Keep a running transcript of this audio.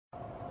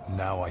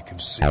Now I can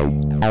see.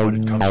 What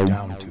it comes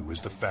down to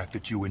is the fact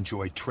that you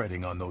enjoy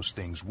treading on those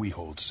things we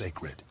hold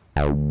sacred.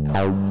 Are you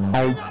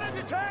not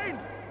entertained?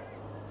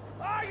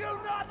 Are you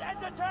not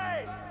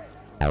entertained?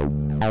 Is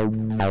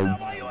that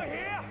why you are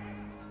here?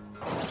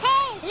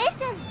 Hey,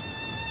 listen!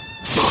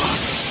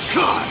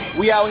 God!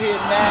 We out here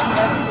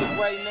mad epic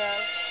right now.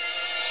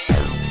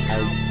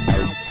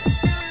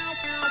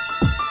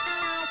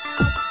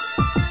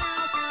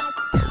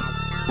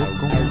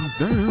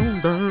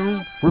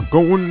 We're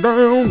going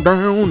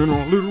down in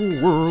our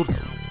little world.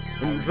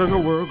 And sugar,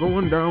 we're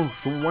going down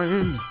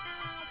swing.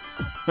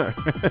 I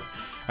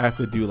have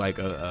to do like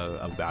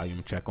a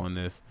volume check on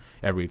this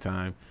every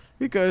time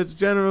because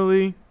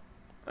generally,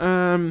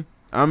 I'm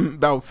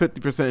about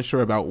 50%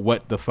 sure about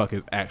what the fuck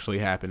is actually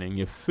happening.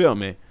 You feel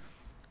me?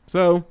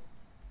 So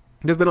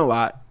there's been a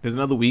lot. There's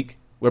another week.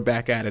 We're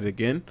back at it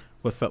again.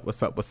 What's up?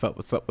 What's up? What's up?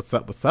 What's up? What's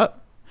up? What's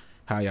up?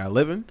 How y'all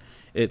living?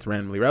 It's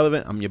Randomly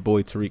Relevant. I'm your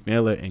boy Tariq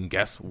Naylor, and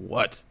guess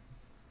what?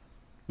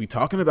 We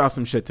talking about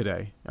some shit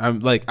today.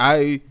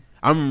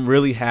 I'm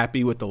really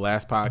happy with the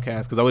last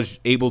podcast because I was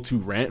able to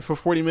rant for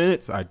 40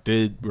 minutes. I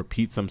did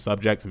repeat some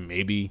subjects,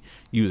 maybe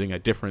using a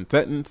different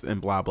sentence and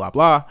blah, blah,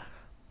 blah.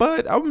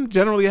 But I'm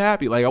generally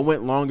happy. Like, I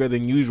went longer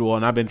than usual,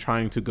 and I've been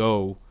trying to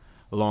go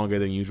longer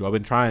than usual. I've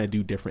been trying to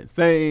do different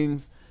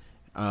things.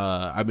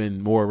 I've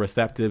been more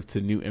receptive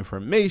to new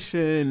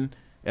information,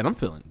 and I'm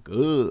feeling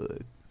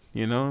good.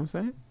 You know what I'm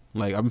saying?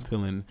 Like, I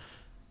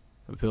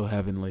feel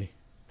heavenly.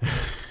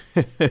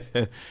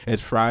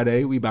 It's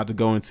Friday. We about to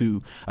go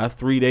into a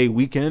 3-day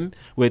weekend,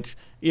 which,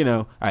 you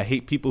know, I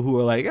hate people who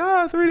are like,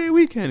 3-day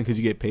weekend because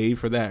you get paid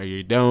for that or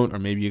you don't, or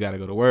maybe you got to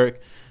go to work.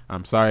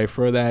 I'm sorry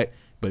for that.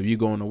 But if you're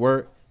going to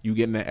work, you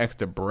getting that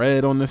extra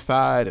bread on the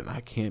side, and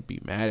I can't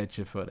be mad at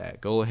you for that.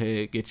 Go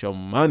ahead, get your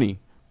money.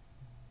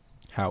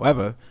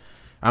 However,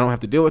 I don't have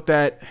to deal with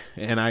that,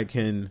 and I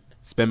can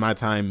spend my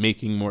time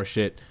making more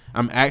shit.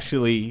 I'm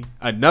actually,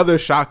 another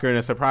shocker and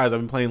a surprise, I've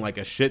been playing like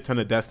a shit ton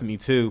of Destiny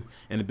 2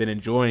 and have been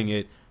enjoying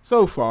it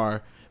so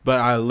far,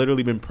 but I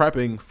literally been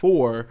prepping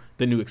for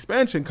the new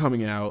expansion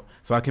coming out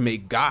so I can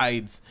make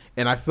guides,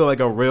 and I feel like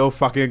a real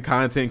fucking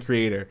content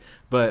creator.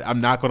 But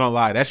I'm not gonna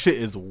lie, that shit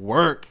is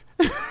work.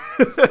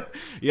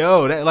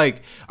 Yo, that,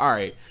 like, all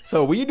right,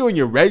 so when you're doing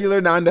your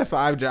regular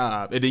 9-to-5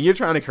 job and then you're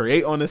trying to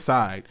create on the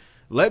side,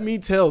 let me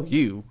tell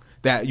you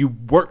that you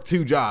work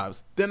 2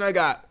 jobs. Then I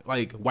got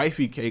like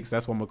wifey cakes.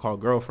 That's what I'm gonna call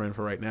girlfriend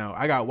for right now.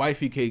 I got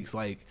wifey cakes,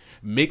 like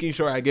making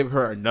sure I give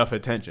her enough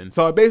attention.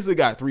 So I basically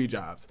got 3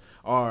 jobs.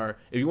 Or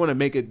if you want to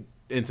make it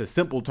into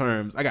simple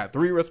terms, I got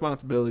 3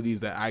 responsibilities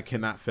that I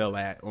cannot fail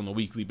at on a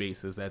weekly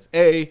basis. That's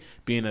A,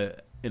 being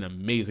an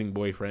amazing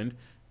boyfriend.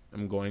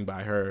 I'm going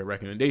by her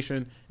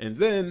recommendation. And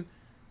then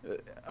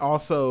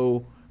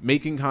also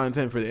making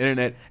content for the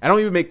internet. I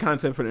don't even make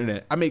content for the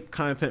internet. I make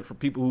content for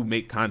people who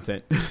make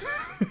content.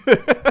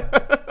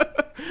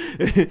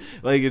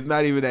 Like, it's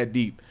not even that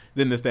deep.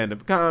 Then the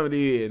stand-up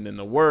comedy and then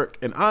the work,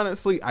 and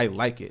honestly, I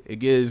like it. It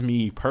gives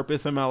me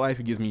purpose in my life.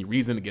 It gives me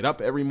reason to get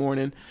up every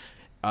morning,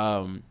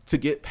 to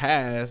get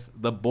past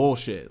the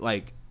bullshit.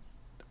 Like,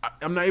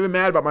 I'm not even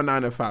mad about my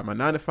 9-to-5. My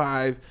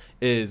 9-to-5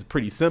 is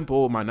pretty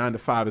simple. My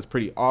 9-to-5 is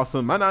pretty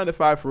awesome. My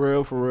 9-to-5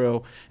 for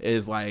real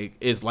is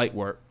light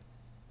work.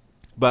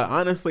 But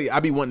honestly, I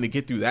be wanting to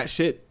get through that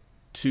shit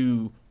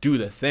to do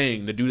the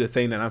thing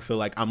that I feel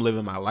like I'm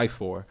living my life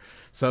for.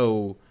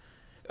 So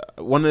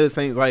one of the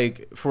things,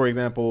 like, for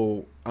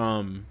example,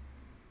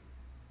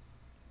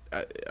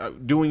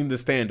 doing the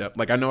stand-up,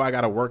 like, I know I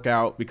got to work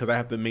out because I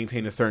have to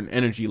maintain a certain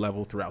energy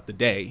level throughout the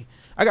day.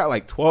 I got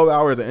like 12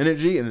 hours of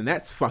energy, and then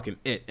that's fucking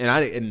it.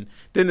 And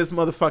then this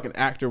motherfucking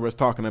actor was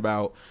talking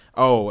about,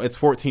 oh, it's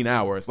 14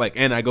 hours. Like,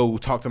 and I go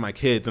talk to my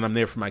kids, and I'm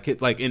there for my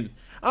kids. Like, and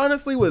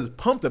honestly was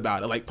pumped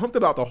about it. Like, pumped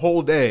about the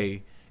whole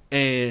day.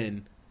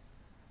 And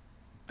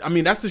I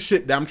mean, that's the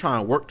shit that I'm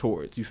trying to work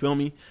towards. You feel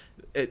me?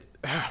 It's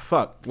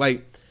fuck.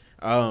 Like,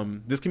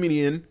 this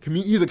comedian,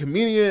 he's a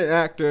comedian,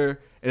 actor,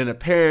 and then a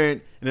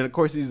parent, and then of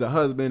course he's a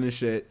husband and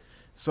shit.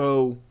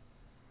 So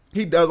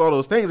he does all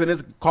those things, and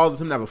this causes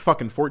him to have a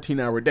fucking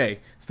 14-hour day,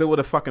 still with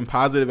a fucking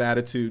positive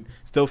attitude,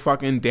 still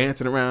fucking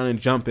dancing around and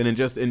jumping, and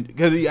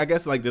because I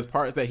guess, like, there's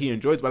parts that he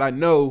enjoys, but I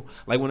know,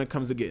 like, when it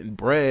comes to getting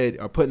bread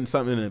or putting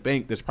something in the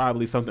bank, there's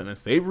probably something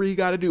unsavory he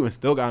got to do, and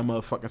still got a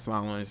motherfucking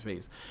smile on his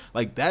face.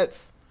 Like,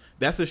 that's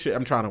the shit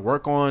I'm trying to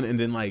work on. And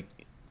then like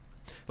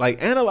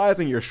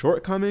analyzing your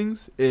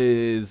shortcomings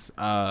is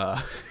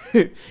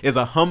is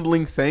a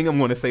humbling thing. I'm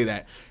going to say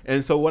that.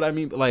 And so what I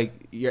mean, like,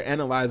 you're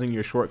analyzing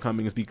your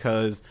shortcomings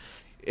because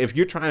if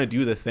you're trying to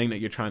do the thing that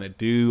you're trying to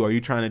do, or you're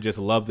trying to just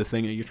love the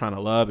thing that you're trying to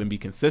love and be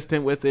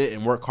consistent with it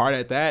and work hard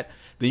at that,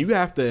 then you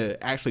have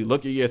to actually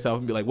look at yourself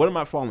and be like, what am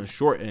I falling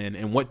short in,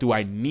 and what do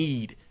I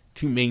need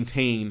to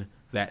maintain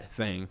that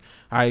thing?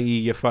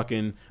 I.e.,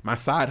 my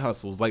side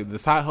hustles, like the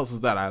side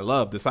hustles that I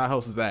love, the side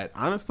hustles that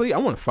honestly I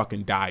want to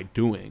fucking die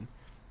doing.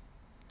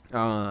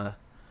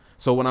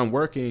 So when I'm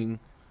working,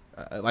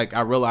 like,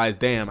 I realized,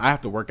 damn, I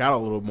have to work out a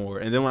little more.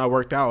 And then when I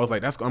worked out, I was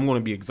like, I'm going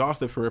to be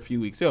exhausted for a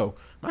few weeks. Yo,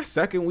 my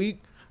second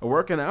week of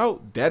working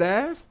out, dead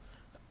ass,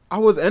 I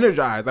was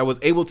energized. I was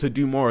able to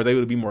do more. I was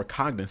able to be more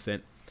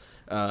cognizant.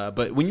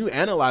 But when you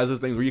analyze those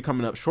things where you're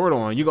coming up short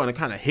on, you're going to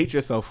kind of hate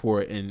yourself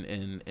for it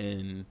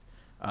and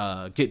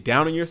get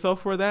down on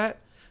yourself for that.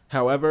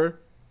 However,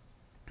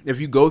 if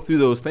you go through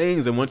those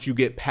things and once you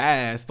get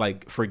past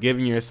like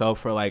forgiving yourself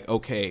for like,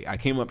 okay, I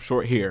came up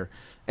short here,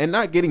 and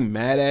not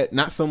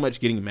so much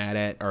getting mad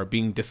at or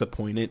being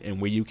disappointed in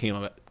where you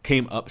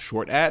came up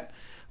short at,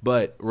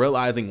 but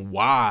realizing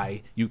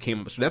why you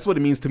came up. So that's what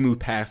it means to move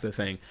past the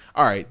thing.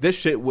 All right, this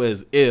shit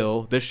was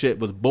ill. This shit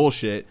was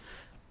bullshit.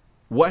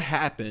 What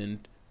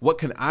happened? What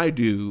can I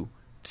do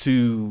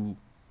to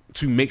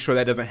make sure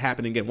that doesn't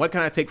happen again? What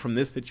can I take from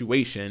this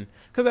situation?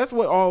 Because that's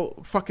what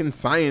all fucking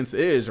science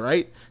is,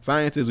 right?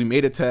 Science is we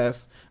made a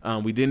test.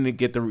 We didn't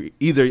get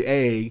either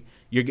A,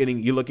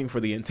 you're looking for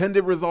the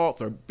intended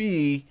results, or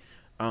B,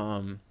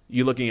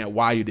 you're looking at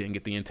why you didn't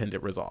get the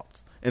intended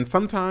results. And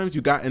sometimes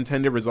you got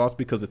intended results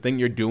because the thing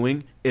you're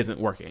doing isn't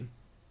working.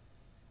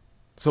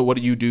 So what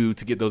do you do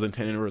to get those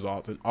intended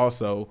results? And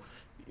also,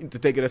 to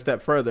take it a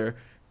step further,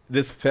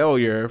 this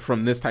failure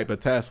from this type of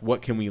test,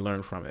 what can we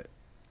learn from it?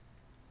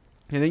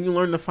 And then you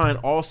learn to find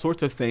all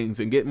sorts of things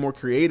and get more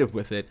creative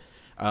with it.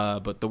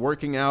 But the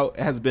working out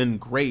has been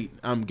great.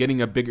 I'm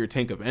getting a bigger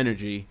tank of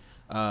energy,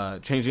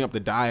 changing up the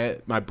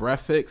diet. My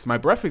breakfast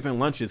and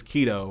lunch is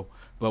keto.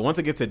 But once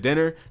it gets to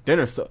dinner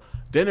is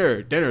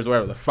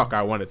whatever the fuck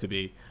I want it to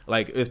be.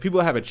 Like, if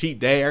people have a cheat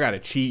day, I got a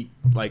cheat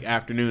like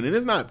afternoon, and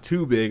it's not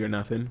too big or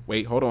nothing.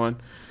 Wait, hold on.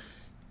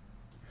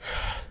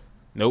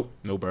 Nope,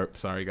 no burp.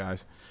 Sorry,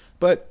 guys.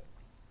 But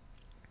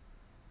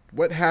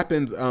what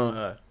happens?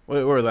 Where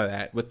was I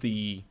at with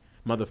the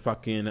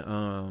motherfucking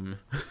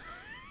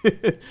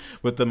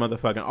with the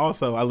motherfucking?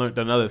 Also, I learned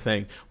another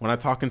thing when I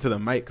talk into the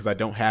mic because I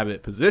don't have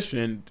it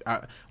positioned.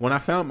 When I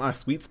found my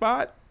sweet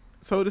spot,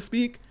 so to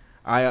speak,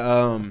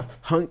 I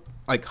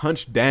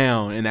hunched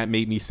down, and that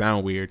made me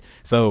sound weird.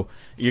 So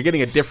you're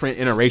getting a different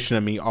iteration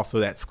of me. Also,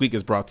 that squeak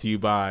is brought to you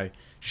by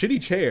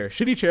shitty chair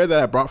that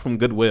I brought from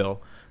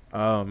Goodwill.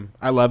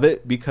 I love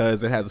it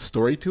because it has a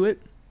story to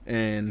it,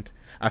 and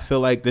I feel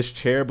like this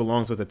chair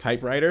belongs with a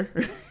typewriter.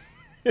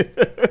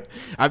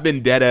 I've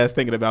been dead ass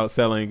thinking about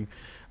selling,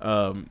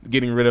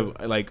 getting rid of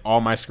like all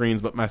my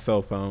screens but my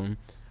cell phone.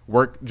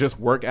 Work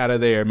out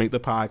of there, make the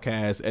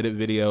podcast, edit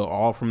video,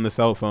 all from the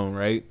cell phone,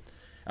 right?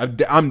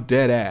 I'm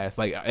dead ass.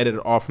 Like, I edited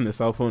all from the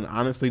cell phone.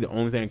 Honestly, the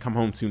only thing I come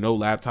home to, no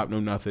laptop, no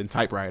nothing,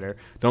 typewriter.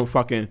 Don't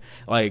fucking,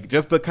 like,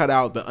 just to cut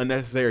out the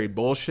unnecessary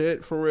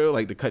bullshit for real,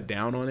 like to cut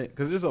down on it.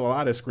 Because there's a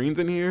lot of screens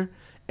in here.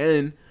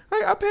 And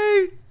like, I've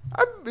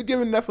been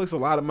giving Netflix a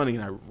lot of money,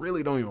 and I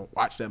really don't even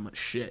watch that much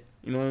shit.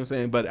 You know what I'm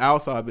saying? But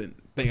also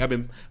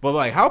but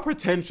like, how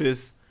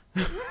pretentious,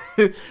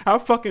 how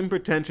fucking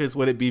pretentious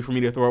would it be for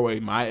me to throw away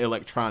my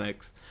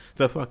electronics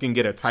to fucking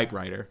get a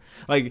typewriter?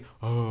 Like,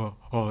 oh,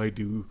 all I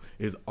do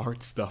is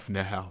art stuff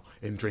now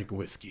and drink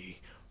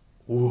whiskey.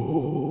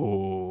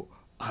 Ooh,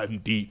 I'm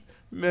deep.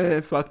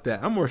 Man, fuck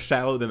that. I'm more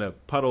shallow than a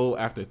puddle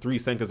after 3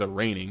 seconds of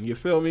raining. You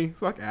feel me?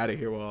 Fuck out of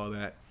here with all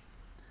that.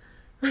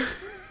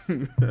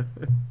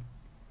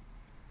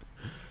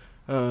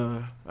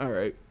 All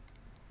right.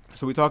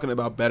 So we're talking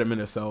about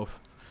betterment of self.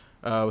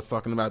 I was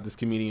talking about this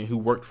comedian who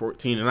worked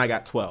 14 and I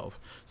got 12.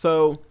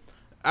 So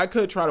I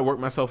could try to work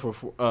myself for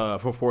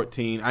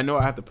 14. I know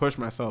I have to push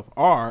myself,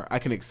 or I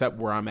can accept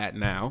where I'm at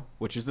now,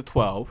 which is the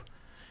 12,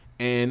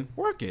 and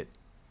work it.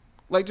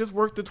 Like, just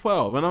work the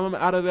 12. And I'm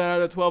out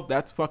of 12,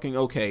 that's fucking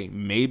okay.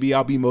 Maybe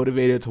I'll be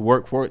motivated to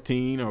work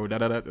 14 or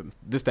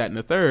this, that, and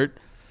the third.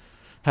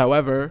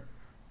 However,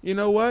 you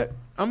know what?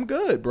 I'm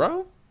good,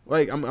 bro.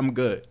 Like, I'm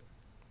good.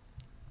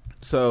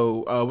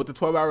 So with the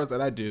 12 hours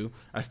that I do,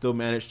 I still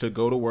manage to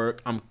go to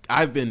work.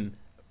 I've been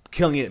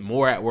killing it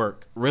more at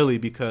work, really,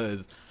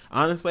 because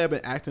honestly, I've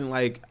been acting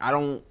like I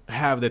don't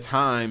have the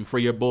time for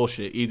your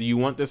bullshit. Either you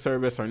want the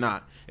service or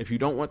not. If you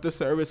don't want the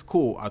service,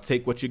 cool. I'll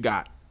take what you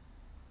got.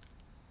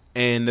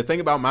 And the thing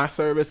about my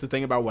service, the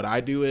thing about what I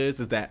do is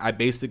that I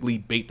basically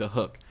bait the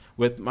hook.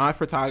 With my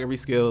photography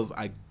skills,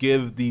 I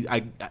give these.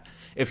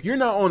 If you're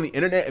not on the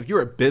internet, if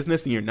you're a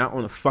business and you're not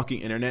on the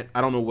fucking internet,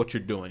 I don't know what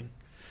you're doing.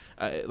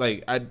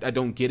 I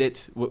don't get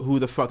it. Who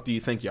the fuck do you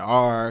think you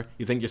are?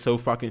 You think you're so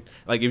fucking,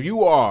 like, if you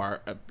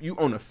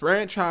own a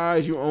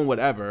franchise, you own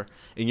whatever,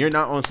 and you're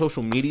not on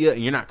social media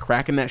and you're not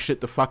cracking that shit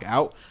the fuck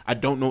out, I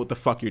don't know what the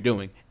fuck you're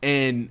doing.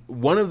 And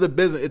one of the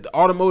business, the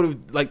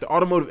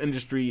automotive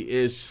industry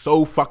is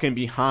so fucking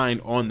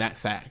behind on that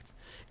fact.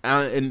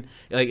 And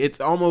like,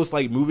 it's almost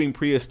like moving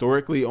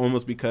prehistorically,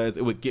 almost, because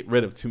it would get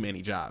rid of too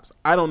many jobs.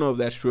 I don't know if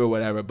that's true or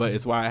whatever, but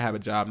it's why I have a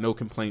job. No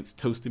complaints.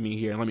 Toast to me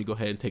here. And let me go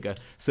ahead and take a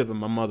sip of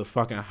my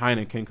motherfucking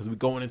Heineken, because we're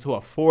going into a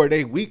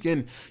 4-day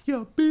weekend.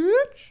 Yeah,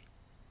 bitch.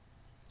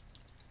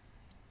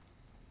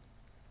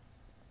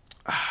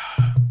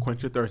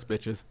 Quench your thirst,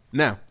 bitches.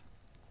 Now,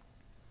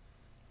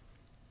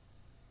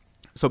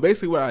 so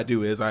basically what I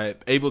do is I'm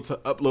able to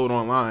upload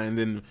online,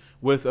 then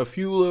with a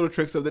few little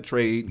tricks of the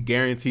trade,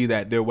 guarantee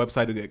that their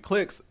website will get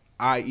clicks,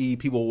 i.e.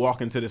 people walk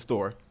into the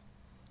store.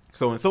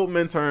 So in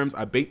Silverman terms,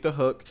 I bait the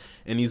hook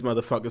and these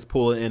motherfuckers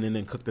pull it in and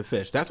then cook the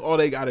fish. That's all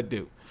they got to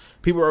do.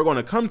 People are going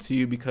to come to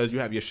you because you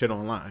have your shit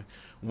online.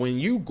 When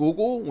you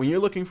Google, when you're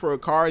looking for a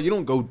car, you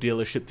don't go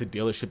dealership to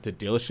dealership to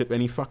dealership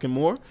any fucking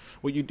more.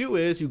 What you do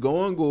is you go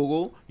on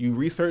Google, you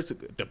research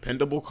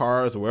dependable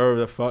cars or wherever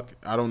the fuck.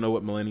 I don't know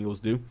what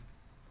millennials do.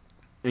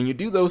 And you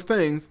do those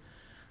things.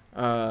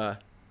 And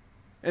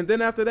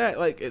then after that,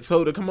 like,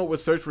 so to come up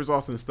with search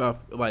results and stuff,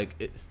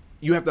 like,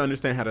 you have to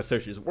understand how the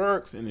searches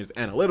works, and there's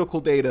analytical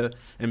data.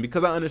 And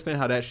because I understand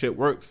how that shit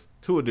works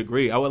to a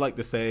degree, I would like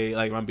to say,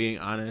 like, if I'm being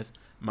honest,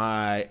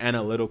 my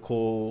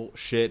analytical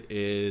shit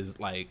is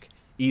like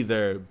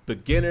either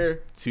beginner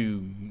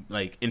to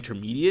like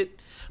intermediate.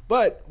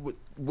 But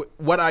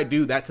what I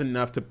do, that's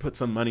enough to put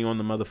some money on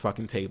the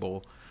motherfucking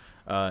table.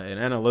 And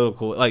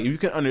analytical, like, if you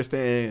can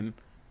understand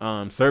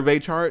survey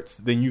charts,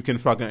 then you can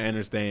fucking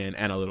understand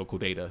analytical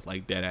data,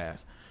 like dead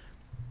ass.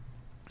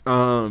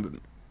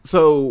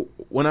 So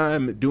when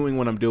I'm doing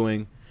what I'm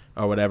doing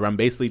or whatever, I'm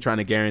basically trying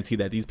to guarantee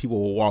that these people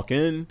will walk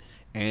in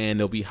and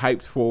they'll be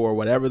hyped for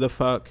whatever the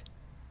fuck.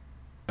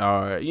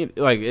 You know,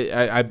 like,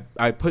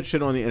 I put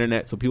shit on the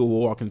internet so people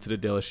will walk into the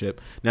dealership.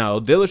 Now,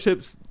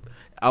 dealerships,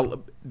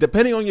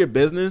 depending on your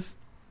business,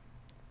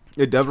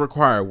 it does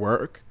require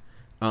work.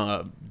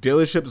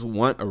 Dealerships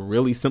want a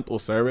really simple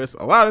service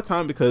a lot of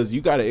time because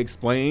you got to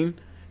explain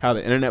how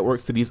the internet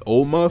works to these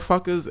old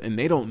motherfuckers, and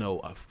they don't know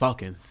a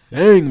fucking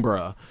thing,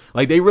 bruh.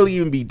 Like, they really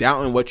even be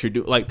doubting what you're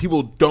doing. Like,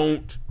 people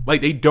don't, like,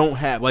 they don't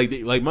have, like,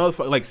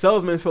 motherfuckers, like,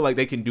 salesmen feel like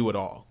they can do it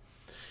all.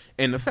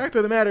 And the fact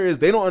of the matter is,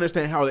 they don't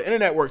understand how the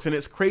internet works, and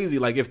it's crazy.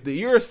 Like, if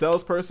you're a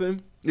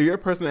salesperson, you're a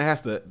person that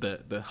has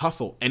to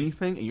hustle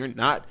anything, and you're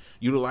not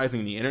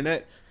utilizing the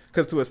internet,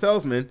 because to a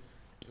salesman,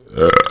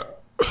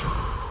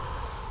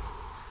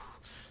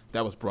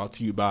 that was brought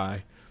to you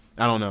by,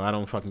 I don't know, I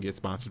don't fucking get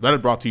sponsored, but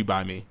it's brought to you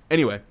by me.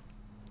 Anyway,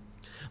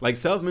 like,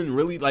 salesmen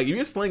really, like, if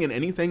you're slinging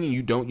anything and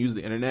you don't use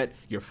the internet,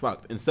 you're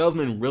fucked. And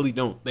salesmen really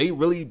don't. They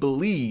really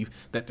believe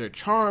that their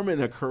charm and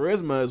their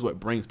charisma is what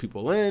brings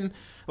people in.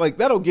 Like,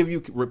 that'll give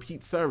you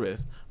repeat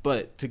service.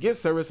 But to get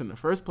service in the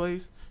first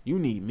place, you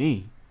need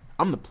me.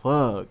 I'm the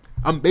plug.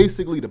 I'm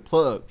basically the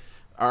plug,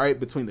 all right,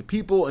 between the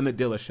people and the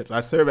dealerships.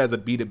 I serve as a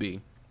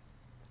B2B.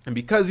 And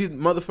because these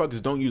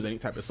motherfuckers don't use any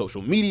type of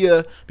social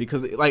media,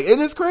 because, like, it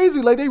is crazy.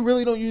 Like, they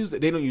really don't use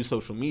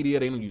social media.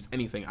 They don't use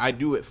anything. I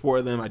do it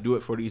for them. I do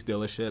it for these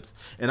dealerships,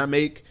 and I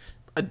make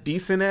a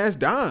decent ass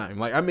dime.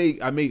 Like, I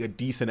make a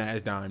decent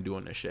ass dime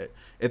doing this shit.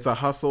 It's a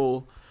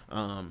hustle,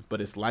 but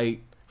it's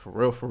light, for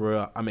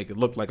real. I make it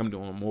look like I'm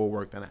doing more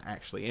work than I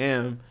actually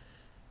am.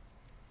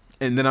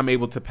 And then I'm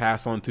able to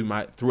pass on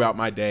throughout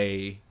my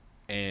day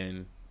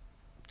and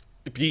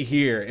be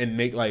here and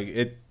make, like,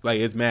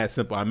 it's mad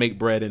simple. I make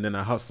bread and then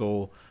I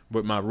hustle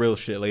with my real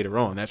shit later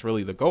on. That's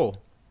really the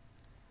goal,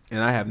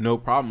 and I have no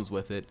problems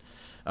with it.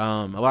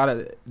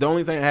 The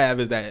only thing I have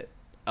is that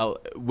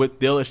with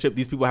dealership,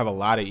 these people have a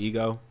lot of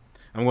ego.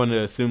 I'm going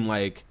to assume,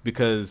 like,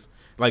 because,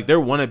 like, they're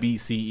wannabe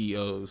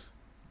CEOs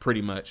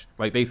pretty much.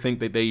 Like, they think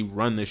that they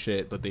run the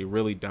shit, but they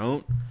really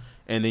don't.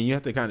 And then you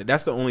have to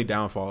that's the only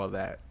downfall of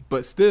that.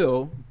 But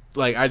still,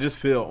 like, I just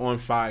feel on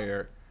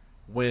fire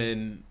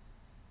when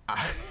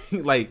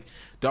like,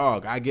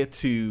 dog, I get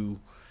to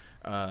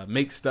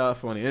make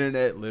stuff on the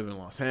internet, live in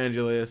Los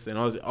Angeles, and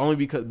only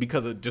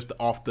because of just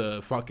off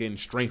the fucking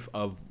strength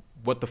of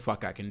what the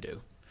fuck I can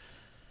do.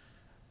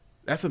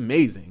 That's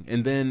amazing.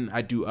 And then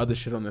I do other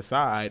shit on the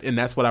side, and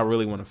that's what I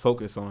really want to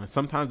focus on.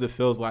 Sometimes it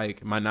feels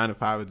like my 9 to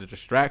 5 is a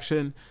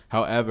distraction.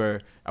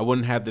 However, I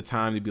wouldn't have the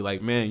time to be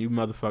like, man, you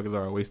motherfuckers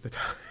are a waste of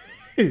time.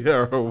 These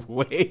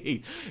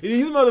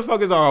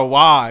motherfuckers are a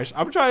wash.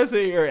 I'm trying to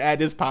sit here and add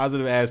this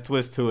positive ass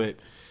twist to it.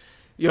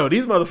 Yo,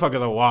 these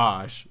motherfuckers are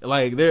wash.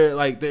 Like,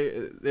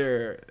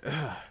 they're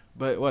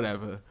but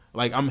whatever.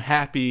 Like, I'm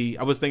happy.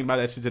 I was thinking about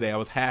that shit today. I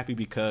was happy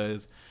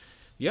because,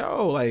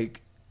 yo,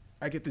 like,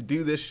 I get to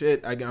do this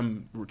shit.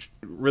 I'm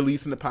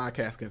releasing the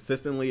podcast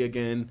consistently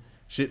again.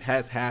 Shit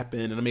has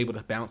happened, and I'm able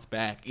to bounce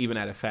back even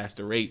at a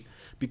faster rate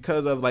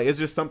because of, like, it's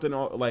just something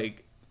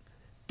like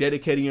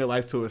dedicating your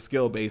life to a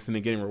skill base and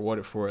then getting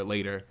rewarded for it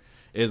later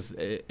is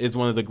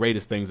one of the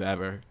greatest things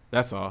ever.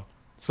 That's all.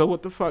 So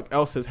what the fuck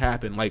else has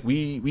happened? Like,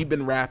 we've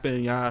been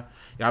rapping, y'all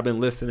been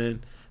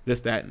listening,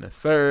 this, that, and the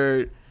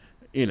third.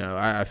 You know,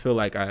 I feel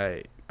like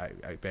I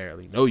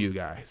barely know you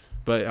guys.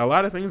 But a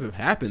lot of things have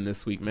happened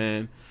this week,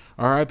 man.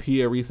 R.I.P.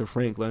 Aretha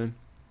Franklin.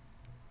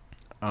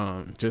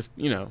 Just,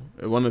 you know,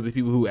 one of the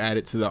people who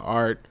added to the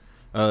art,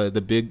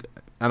 the big,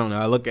 I don't know,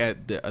 I look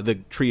at the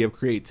tree of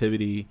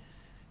creativity,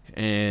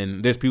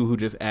 and there's people who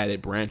just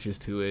added branches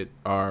to it,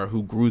 or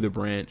who grew the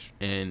branch,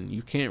 and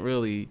you can't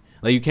really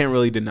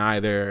deny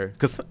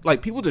because,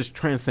 like, people just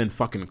transcend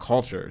fucking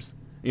cultures,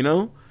 you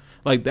know?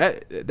 Like,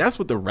 that's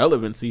what the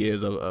relevancy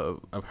is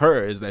of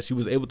her, is that she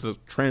was able to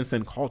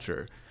transcend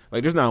culture.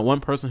 Like, there's not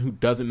one person who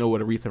doesn't know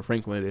what Aretha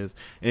Franklin is.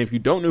 And if you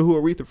don't know who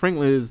Aretha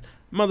Franklin is,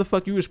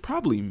 motherfucker, you was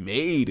probably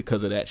made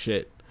because of that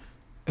shit.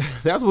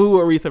 That's who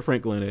Aretha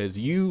Franklin is.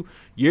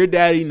 Your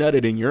daddy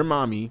nutted and your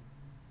mommy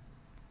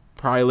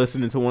probably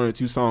listening to one or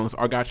two songs,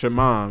 or got your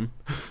mom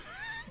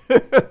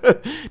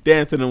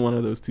dancing in one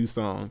of those two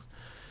songs.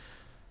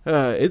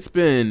 It's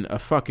been a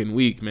fucking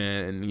week,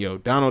 man.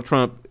 And Donald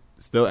Trump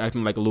still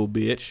acting like a little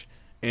bitch,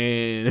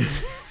 and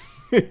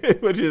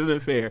which isn't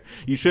fair.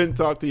 You shouldn't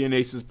talk to your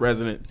nation's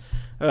president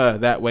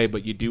that way,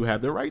 but you do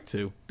have the right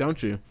to,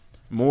 don't you?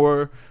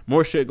 More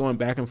shit going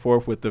back and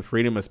forth with the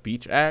Freedom of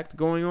Speech Act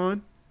going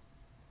on.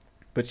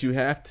 But you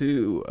have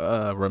to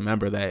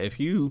remember that if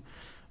you,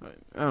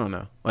 I don't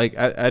know, like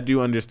I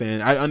do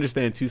understand. I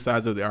understand two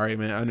sides of the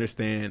argument. I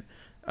understand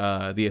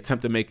the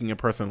attempt of making a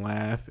person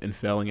laugh and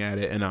failing at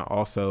it, and I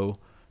also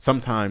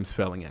sometimes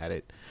failing at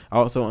it. I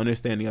also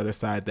understand the other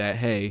side that,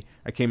 hey,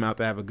 I came out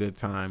to have a good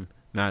time,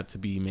 not to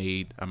be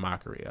made a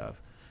mockery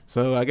of.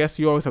 So I guess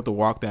you always have to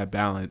walk that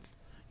balance,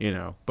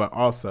 but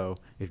also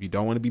if you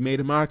don't want to be made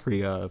a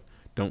mockery of,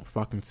 don't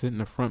fucking sit in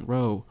the front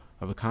row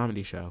of a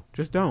comedy show.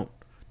 Just don't.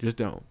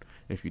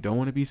 If you don't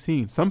want to be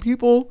seen. Some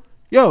people,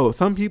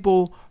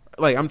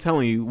 like I'm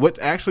telling you, what's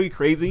actually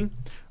crazy,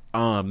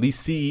 these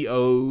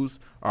CEOs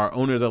or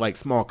owners of like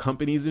small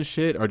companies and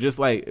shit, or just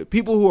like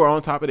people who are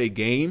on top of their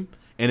game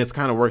and it's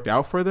kind of worked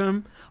out for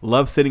them,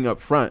 love sitting up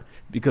front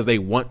because they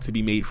want to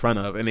be made fun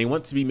of. And they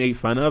want to be made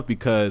fun of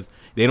because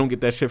they don't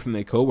get that shit from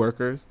their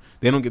coworkers.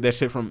 They don't get that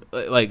shit from,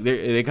 like,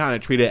 they kind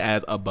of treat it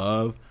as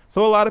above.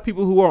 So a lot of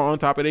people who are on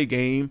top of their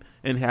game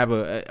and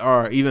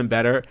or even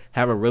better,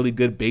 have a really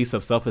good base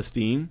of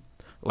self-esteem,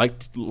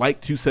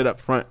 like to sit up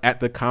front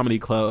at the comedy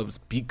clubs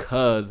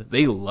because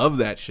they love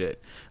that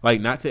shit. Like,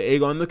 not to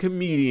egg on the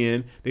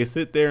comedian, they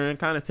sit there and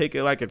kind of take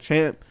it like a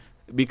champ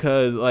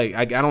because, like,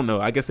 I don't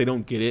know, I guess they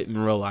don't get it in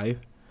real life.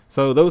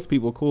 So those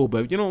people, cool.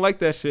 But if you don't like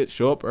that shit,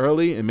 show up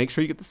early and make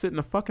sure you get to sit in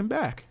the fucking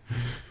back.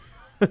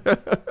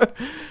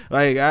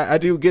 Like, I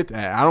do get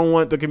that. I don't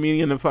want the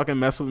comedian to fucking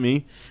mess with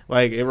me.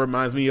 Like, it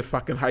reminds me of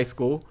fucking high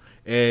school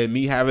and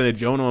me having a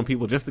Jonah on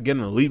people just to get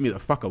them to leave me the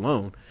fuck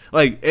alone.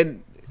 Like,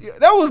 and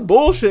that was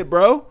bullshit,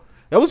 bro.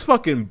 That was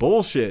fucking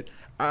bullshit.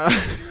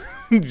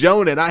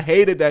 Jonah, and I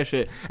hated that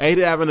shit. I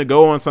hated having to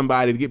go on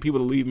somebody to get people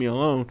to leave me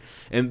alone.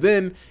 And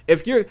then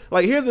if you're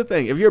like, here's the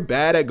thing, if you're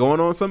bad at going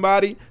on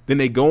somebody, then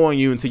they go on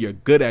you until you're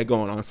good at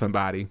going on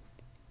somebody.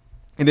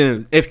 And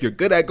then if you're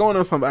good at going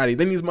on somebody,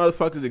 then these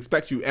motherfuckers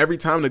expect you every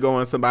time to go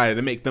on somebody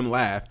to make them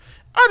laugh.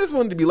 I just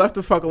wanted to be left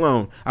the fuck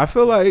alone. I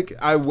feel like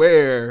I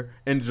wear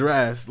and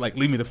dress like,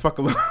 leave me the fuck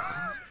alone.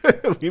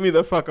 Leave me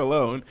the fuck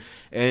alone.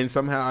 And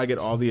somehow I get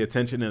all the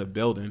attention in a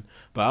building.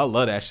 But I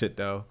love that shit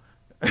though.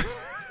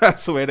 I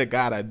swear to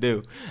God I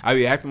do. I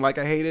be acting like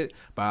I hate it,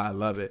 but I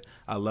love it.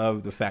 I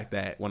love the fact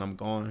that when I'm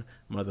gone,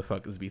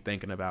 motherfuckers be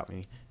thinking about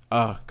me.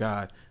 Oh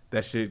God,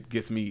 that shit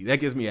gives me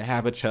a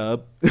half a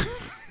chub.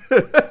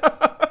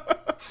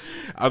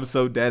 I'm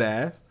so dead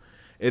ass.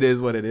 It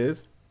is what it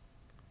is.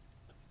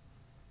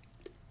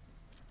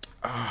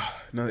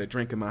 Another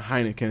drink in my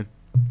Heineken.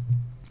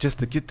 Just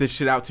to get this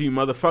shit out to you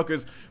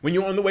motherfuckers when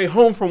you're on the way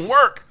home from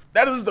work.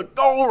 That is the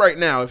goal right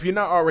now. If you're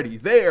not already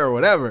there or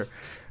whatever.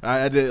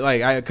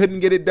 I couldn't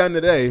get it done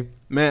today,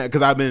 man,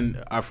 because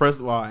first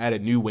of all, I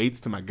added new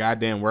weights to my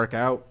goddamn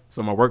workout.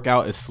 So my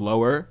workout is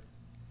slower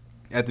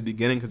at the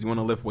beginning because you want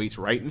to lift weights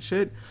right and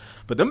shit.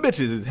 But them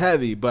bitches is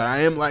heavy, but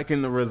I am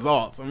liking the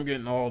results. I'm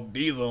getting all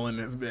diesel in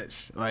this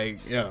bitch. Like,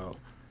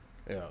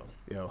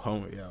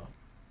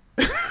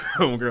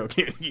 homegirl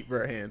can't keep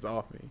her hands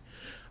off me.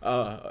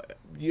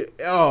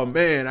 Oh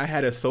man, I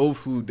had a soul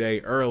food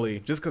day early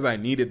just because I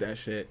needed that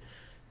shit.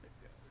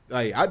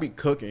 Like, I be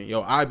cooking.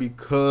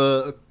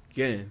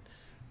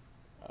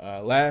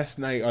 Last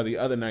night or the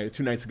other night,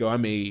 2 nights ago, I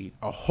made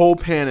a whole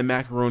pan of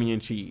macaroni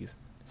and cheese,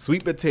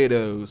 sweet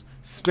potatoes,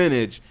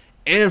 spinach,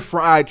 and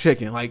fried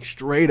chicken, like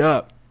straight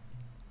up.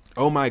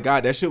 Oh my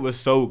God, that shit was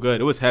so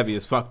good. It was heavy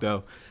as fuck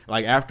though.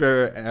 Like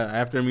after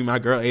me and my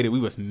girl ate it, we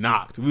was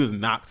knocked. We was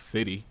knocked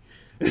city.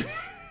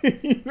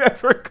 You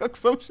never cooked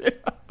some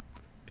shit up.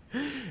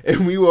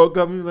 And we woke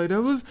up and we was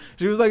like,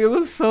 she was like, it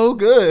was so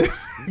good.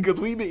 Because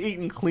we've been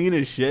eating clean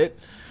as shit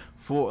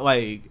for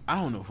like, I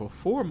don't know, for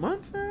 4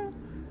 months now.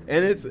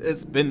 And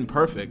it's been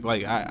perfect.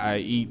 Like I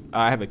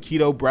have a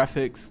keto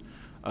breakfast.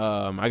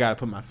 I gotta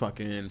put my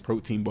fucking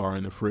protein bar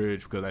in the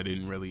fridge because I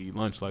didn't really eat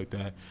lunch like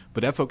that.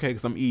 But that's okay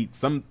because I'm eat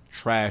some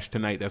trash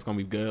tonight that's gonna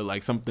be good,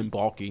 like something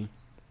bulky.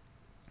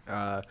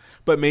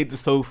 But made the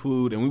soul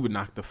food and we would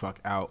knock the fuck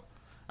out.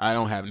 I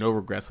don't have no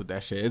regrets with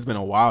that shit. It's been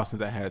a while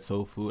since I had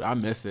soul food. I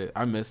miss it.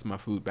 I miss my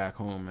food back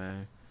home,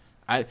 man.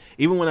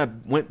 Even when I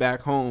went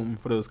back home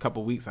for those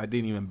couple weeks, I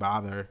didn't even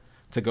bother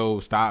to go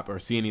stop or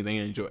see anything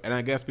and enjoy. And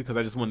I guess because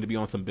I just wanted to be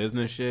on some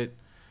business shit,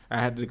 I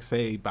had to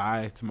say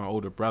bye to my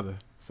older brother.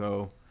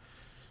 So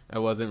I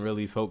wasn't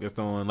really focused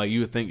on, like, you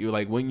would think you're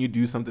like, wouldn't you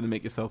do something to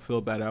make yourself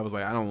feel better? I was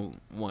like, I don't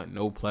want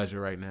no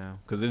pleasure right now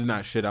because there's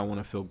not shit I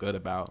want to feel good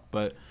about.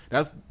 But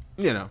that's,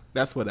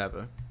 that's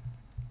whatever.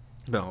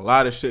 Been a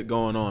lot of shit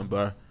going on,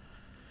 bro.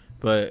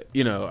 But,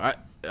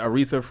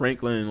 Aretha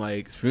Franklin,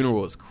 like,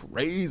 funeral was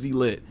crazy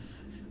lit.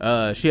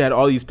 She had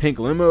all these pink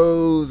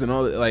limos and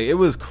all that. Like, it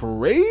was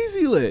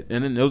crazy lit.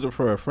 And then those were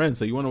for her friends.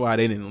 So you wonder why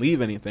they didn't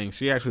leave anything.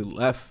 She actually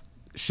left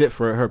shit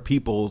for her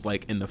peoples,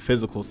 like in the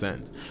physical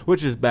sense,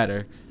 which is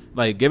better.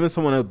 Like giving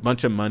someone a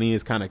bunch of money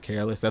is kind of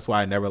careless. That's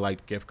why I never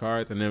liked gift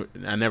cards, and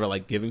I never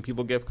liked giving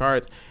people gift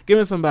cards.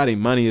 Giving somebody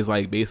money is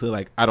like basically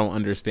like, I don't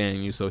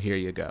understand you, so here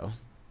you go.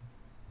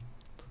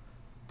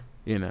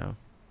 You know.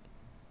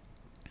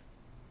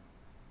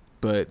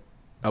 But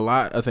a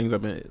lot of things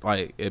have been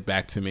like it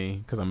back to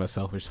me because I'm a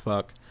selfish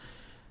fuck.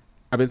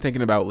 I've been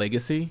thinking about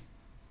legacy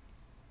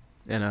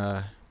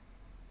and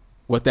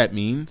what that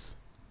means,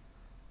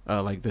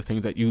 like the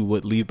things that you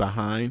would leave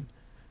behind,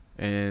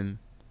 and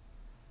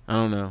I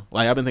don't know.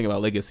 Like I've been thinking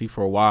about legacy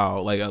for a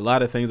while. Like a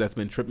lot of things that's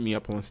been tripping me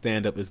up on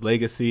stand up is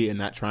legacy and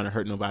not trying to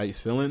hurt nobody's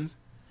feelings.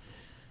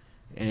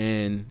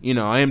 And you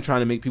know, I am trying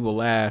to make people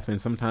laugh, and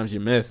sometimes you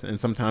miss, and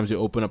sometimes you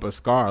open up a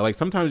scar. Like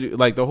sometimes you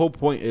like the whole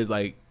point is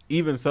like,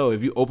 even so,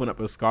 if you open up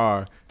a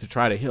scar to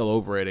try to heal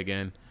over it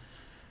again,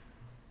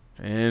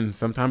 and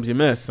sometimes you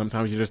miss,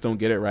 sometimes you just don't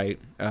get it right.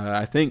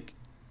 I think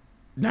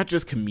not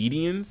just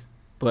comedians,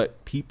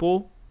 but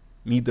people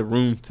need the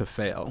room to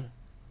fail.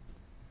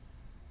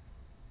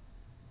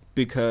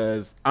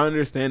 Because I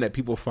understand that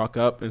people fuck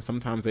up and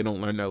sometimes they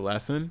don't learn their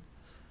lesson.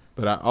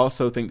 But I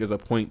also think there's a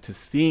point to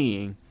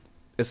seeing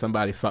if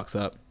somebody fucks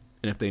up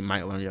and if they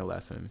might learn your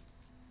lesson.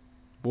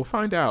 We'll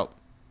find out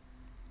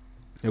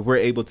if we're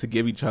able to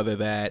give each other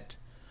that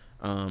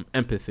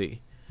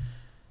empathy.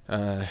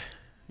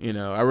 You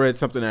know, I read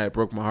something that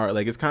broke my heart.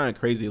 Like, it's kind of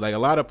crazy. Like, a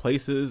lot of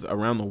places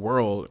around the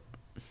world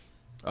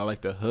are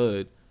like the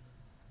hood.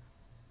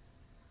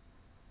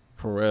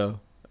 For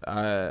real.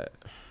 I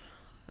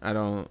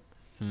don't...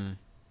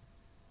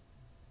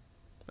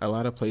 A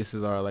lot of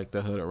places are like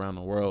the hood around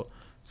the world.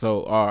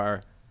 So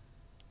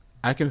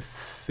I can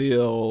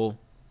feel...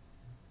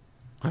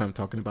 I'm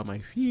talking about my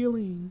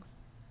feelings.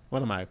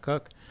 What am I, a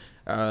cuck?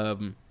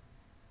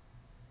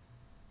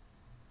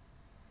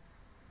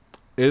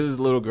 It was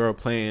a little girl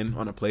playing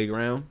on a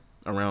playground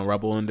around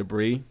rubble and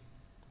debris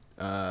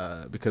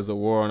because the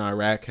war in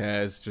Iraq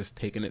has just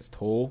taken its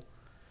toll.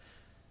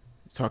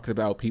 Talking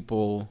about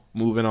people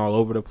moving all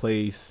over the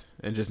place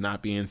and just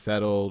not being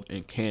settled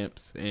in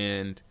camps,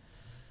 and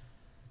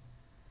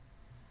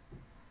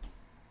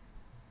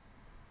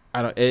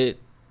it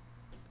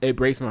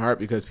breaks my heart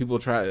because people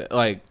try to,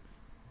 like,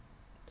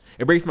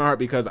 it breaks my heart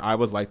because I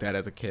was like that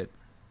as a kid.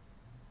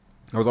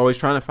 I was always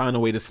trying to find a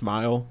way to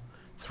smile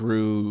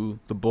through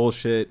the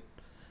bullshit,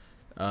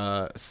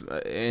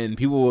 and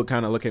people would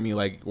kind of look at me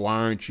like, why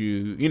aren't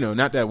you, you know,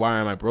 not that why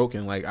am I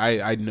broken, like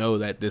I know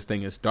that this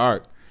thing is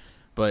dark,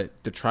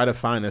 but to try to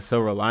find a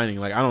silver lining,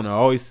 like, I don't know,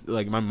 always,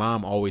 like, my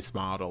mom always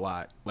smiled a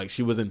lot. Like,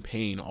 she was in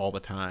pain all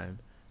the time,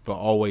 but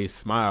always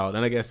smiled.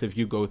 And I guess if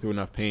you go through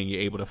enough pain,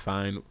 you're able to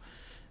find,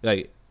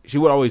 like, she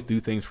would always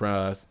do things for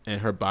us, and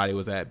her body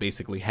was at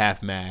basically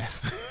half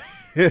mast.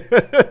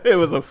 It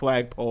was a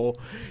flagpole,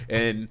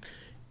 and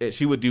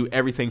she would do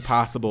everything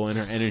possible in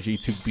her energy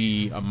to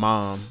be a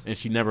mom, and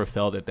she never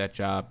failed at that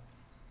job.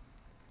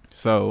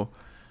 So,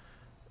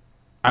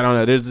 I don't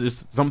know, there's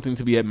just something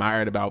to be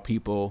admired about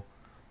people.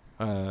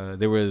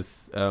 There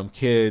was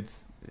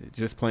kids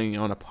just playing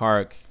on a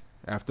park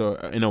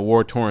in a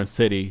war-torn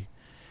city,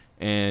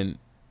 and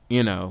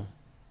you know,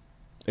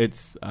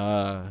 it's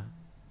for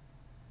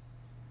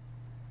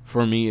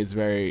me,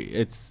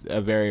 it's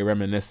a very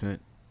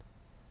reminiscent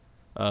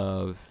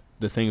of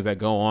the things that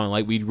go on.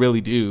 Like, we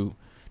really do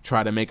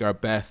try to make our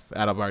best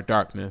out of our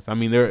darkness. I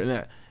mean,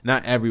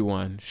 not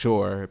everyone,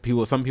 sure.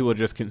 Some people are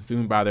just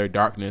consumed by their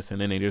darkness,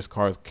 and then they just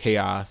cause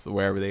chaos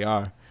wherever they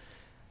are.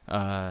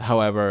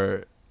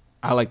 However,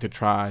 I like to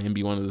try and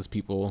be one of those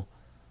people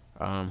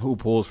who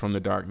pulls from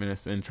the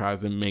darkness and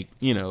tries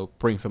to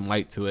bring some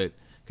light to it.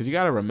 Because you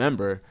got to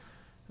remember,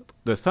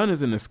 the sun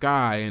is in the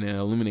sky and it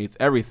illuminates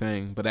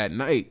everything. But at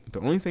night, the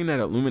only thing that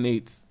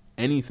illuminates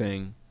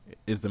anything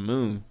is the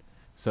moon.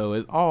 So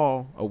it's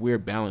all a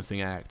weird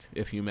balancing act,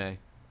 if you may.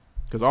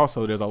 Because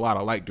also there's a lot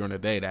of light during the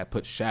day that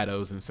puts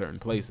shadows in certain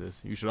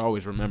places. You should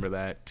always remember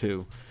that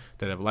too.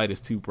 That if light is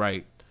too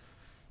bright,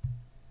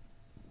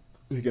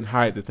 you can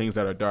hide the things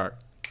that are dark.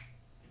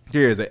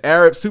 Here's an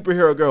Arab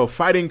superhero girl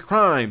fighting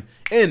crime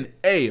in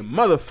a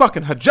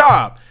motherfucking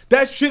hijab.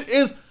 That shit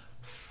is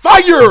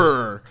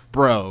fire,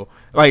 bro.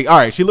 Like, all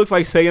right, she looks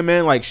like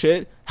Saiyaman like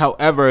shit.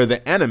 However,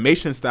 the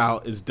animation style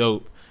is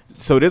dope.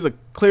 So there's a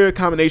clear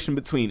combination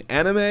between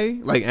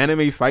anime, like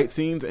anime fight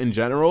scenes in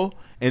general,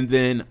 and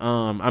then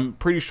I'm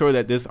pretty sure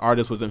that this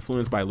artist was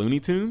influenced by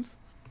Looney Tunes.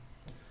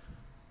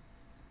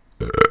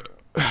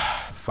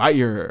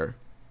 Fire.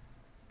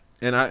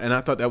 And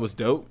I thought that was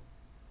dope.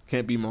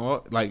 Can't be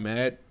more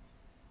mad.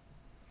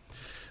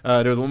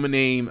 There's a woman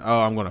named,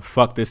 I'm gonna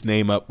fuck this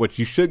name up, which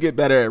you should get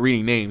better at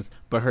reading names,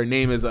 but her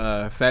name is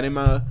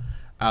Fatima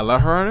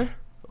Alahari.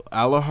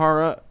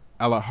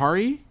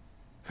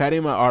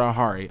 Fatima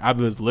Alahari. I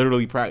was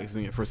literally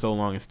practicing it for so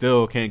long and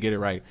still can't get it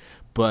right.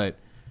 But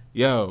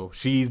yo,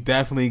 she's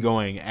definitely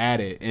going at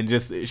it, and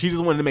she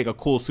just wanted to make a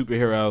cool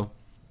superhero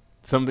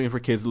something for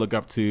kids to look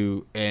up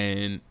to,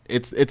 and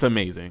it's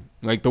amazing.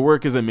 Like, the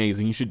work is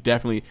amazing. You should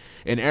definitely.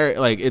 And Eric,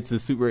 like, it's a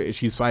super.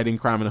 She's fighting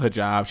crime in a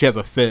hijab. She has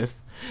a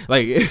fist.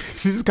 Like,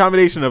 she's a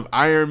combination of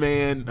Iron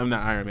Man. I'm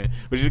not Iron Man,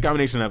 but she's a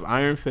combination of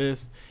Iron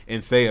Fist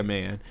and Say a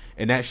Man,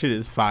 and that shit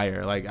is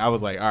fire. Like, I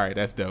was like, all right,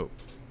 that's dope.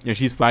 And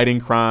she's fighting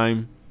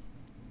crime,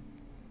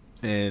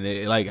 and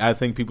I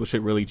think people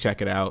should really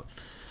check it out.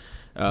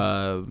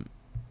 I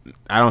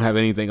don't have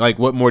anything. Like,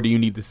 what more do you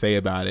need to say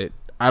about it?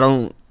 I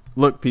don't.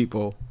 Look,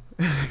 people.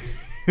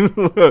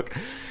 Look,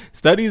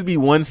 studies be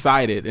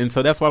one-sided, and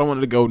so that's what I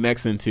wanted to go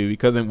next into,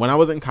 because when I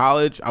was in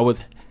college, I was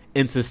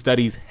into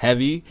studies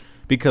heavy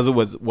because it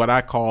was what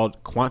I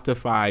called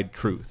quantified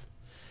truth.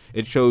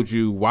 It showed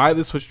you why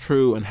this was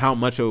true and how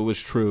much of it was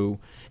true,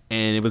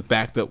 and it was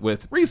backed up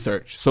with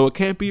research, so it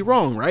can't be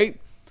wrong, right?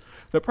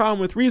 The problem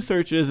with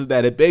research is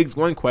that it begs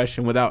one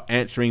question without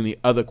answering the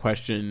other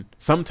question.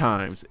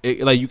 Sometimes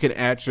you can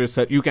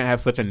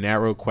have such a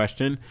narrow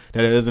question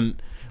that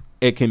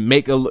it can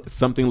make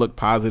something look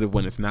positive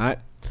when it's not.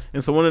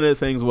 And so one of the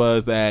things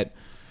was that,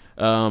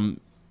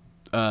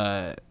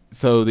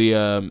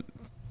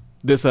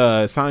 these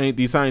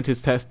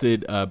scientists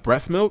tested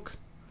breast milk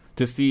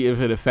to see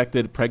if it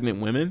affected pregnant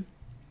women.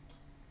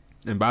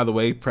 And by the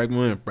way, pregnant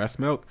women breast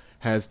milk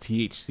has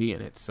THC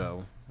in it.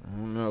 So I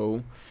don't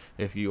know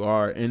if you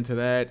are into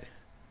that.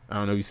 I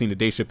don't know if you've seen the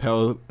Dave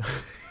Chappelle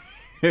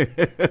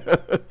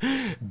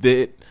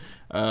bit,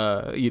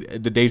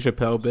 the Dave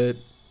Chappelle bit.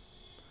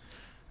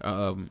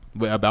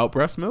 About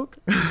breast milk.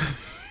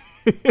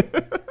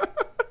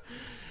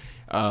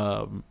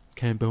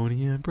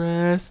 Cambodian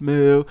breast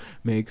milk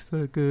makes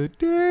a good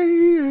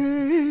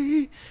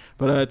day.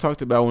 But I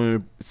talked about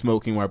women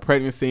smoking while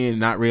pregnancy and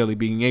not really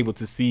being able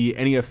to see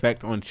any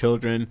effect on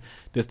children,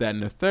 this, that,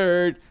 and the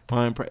third.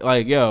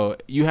 Like, yo,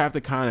 you have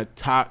to kind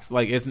of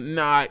like, it's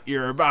not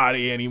your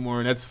body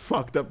anymore, and that's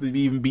fucked up to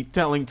even be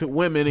telling to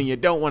women, and you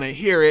don't want to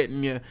hear it,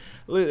 and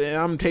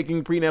I'm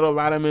taking prenatal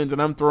vitamins and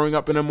I'm throwing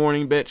up in the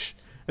morning, bitch.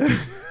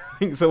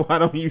 So why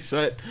don't you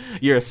shut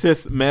your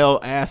cis male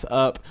ass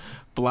up?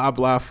 Blah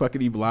blah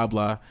fuckity blah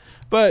blah.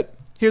 But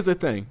here's the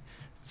thing,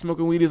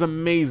 smoking weed is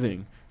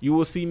amazing. You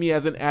will see me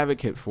as an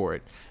advocate for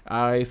it.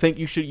 I think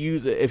you should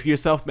use it. If you're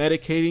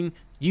self-medicating,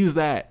 use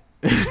that.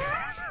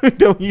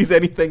 Don't use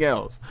anything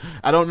else.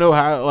 I don't know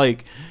how,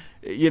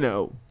 because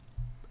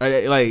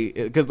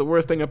the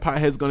worst thing a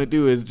pothead's going to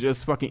do is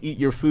just fucking eat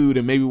your food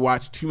and maybe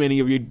watch too many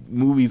of your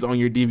movies on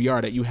your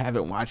DVR that you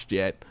haven't watched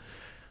yet.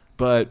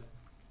 But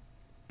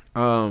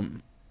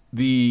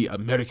the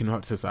American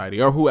Heart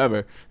Society or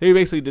whoever, they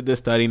basically did this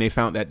study and they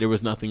found that there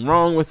was nothing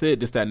wrong with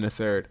it, this, that, and the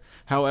third.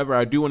 However,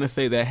 I do want to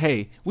say that,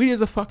 hey, weed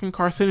is a fucking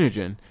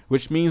carcinogen,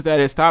 which means that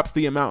it stops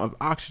the amount of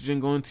oxygen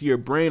going to your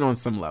brain on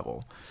some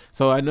level.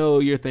 So I know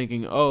you're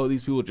thinking, oh,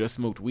 these people just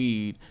smoked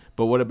weed,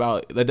 but what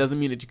about, that doesn't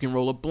mean that you can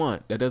roll a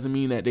blunt. That doesn't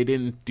mean that they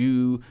didn't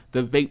do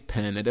the vape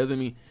pen. That doesn't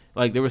mean,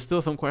 there were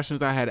still some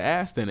questions I had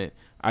asked in it.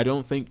 I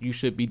don't think you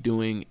should be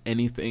doing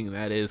anything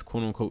that is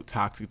quote unquote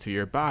toxic to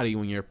your body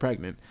when you're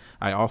pregnant.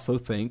 I also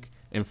think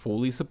and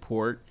fully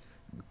support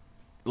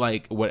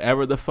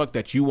whatever the fuck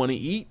that you want to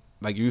eat.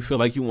 Like, you feel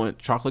like you want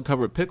chocolate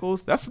covered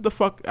pickles, that's what the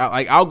fuck,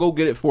 I'll go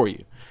get it for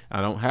you. I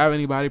don't have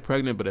anybody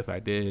pregnant, but if I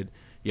did,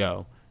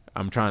 yo,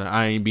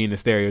 I ain't being a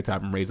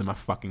stereotype. I'm raising my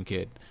fucking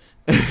kid.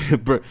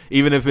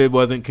 Even if it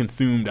wasn't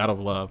consumed out of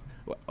love.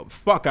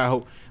 Fuck, I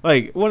hope,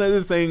 one of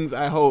the things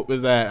I hope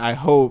is that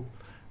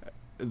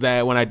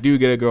that when I do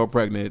get a girl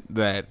pregnant,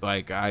 that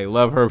I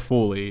love her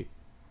fully,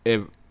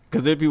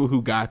 because there are people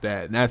who got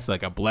that, and that's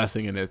a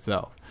blessing in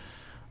itself.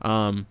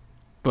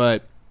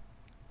 But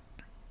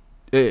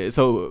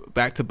so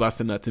back to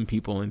busting nuts in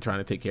people and trying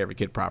to take care of a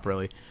kid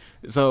properly.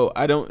 So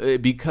I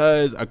don't,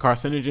 because a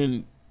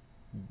carcinogen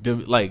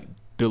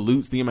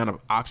dilutes the amount of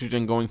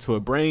oxygen going to a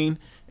brain,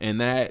 and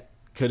that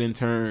could in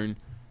turn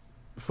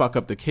fuck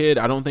up the kid.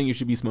 I don't think you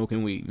should be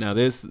smoking weed. Now,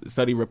 this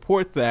study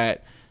reports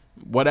that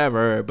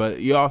whatever, but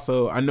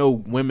I know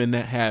women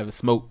that have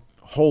smoked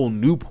whole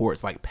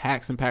Newports,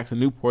 packs and packs of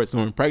Newports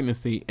during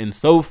pregnancy, and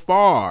so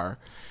far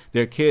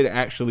their kid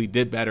actually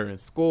did better in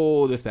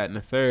school, this, that, and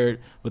the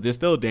third, but there's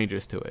still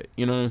dangers to it.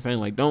 You know what I'm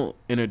saying? Don't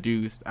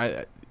introduce,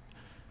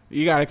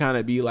 you gotta kind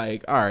of be all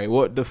right,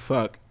 what the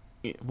fuck?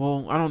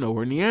 Well, I don't know,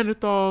 we're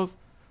Neanderthals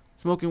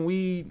smoking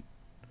weed?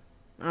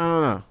 I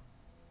don't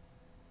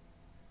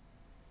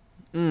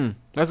know.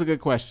 That's a good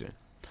question.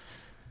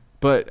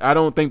 But I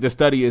don't think the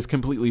study is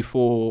completely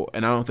full,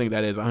 and I don't think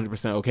that is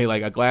 100% okay.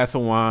 A glass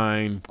of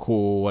wine,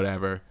 cool,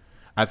 whatever.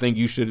 I think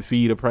you should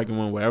feed a pregnant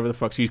woman whatever the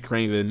fuck she's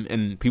craving.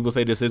 And people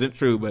say this isn't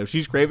true, but if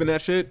she's craving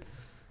that shit,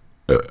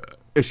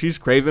 if she's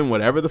craving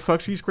whatever the fuck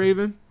she's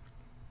craving,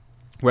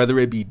 whether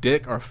it be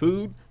dick or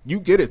food, you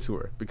get it to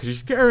her because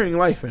she's carrying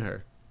life in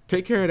her.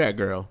 Take care of that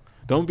girl.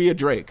 Don't be a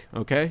Drake,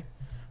 okay?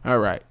 All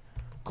right,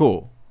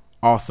 cool,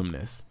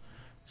 awesomeness.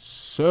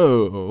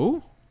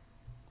 So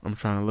I'm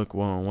trying to look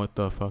on what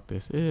the fuck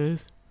this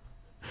is.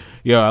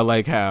 Yo, I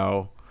like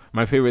how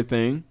my favorite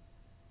thing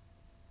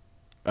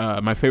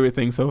My favorite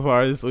thing so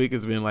far this week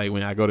has been like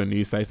when I go to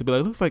news sites to be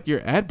like, looks like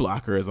your ad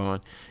blocker is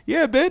on.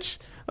 Yeah, bitch.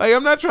 Like,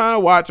 I'm not trying to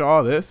watch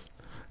all this.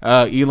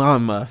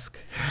 Elon Musk.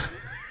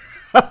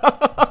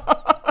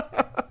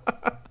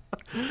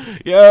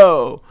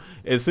 Yo,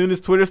 as soon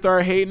as Twitter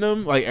started hating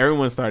him, like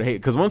everyone started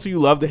hating. Because once you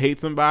love to hate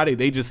somebody,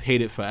 they just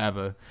hate it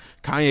forever.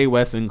 Kanye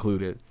West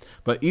included.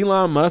 But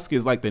Elon Musk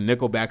is like the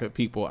Nickelback of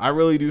people. I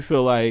really do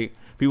feel like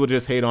people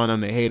just hate on him,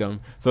 they hate him.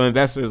 So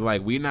investors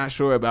like, we're not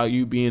sure about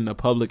you being the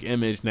public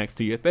image next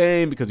to your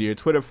thing because of your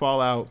Twitter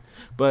fallout.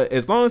 But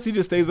as long as he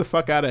just stays the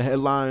fuck out of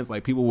headlines,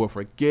 like people will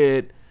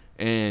forget.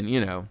 And, you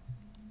know,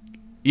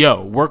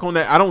 yo, work on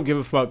that. I don't give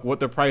a fuck what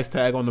the price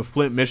tag on the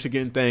Flint,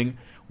 Michigan thing.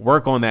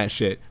 Work on that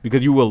shit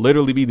because you will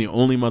literally be the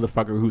only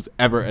motherfucker who's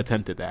ever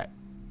attempted that.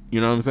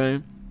 You know what I'm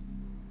saying?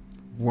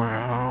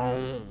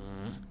 Wow.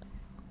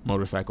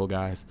 Motorcycle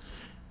guys.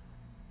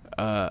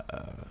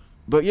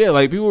 But yeah,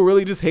 like people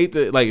really just hate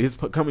that. Like his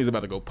company's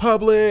about to go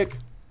public,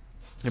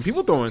 and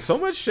people throwing so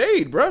much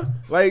shade, bro.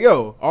 Like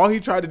yo, all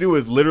he tried to do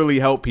is literally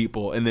help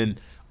people, and then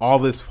all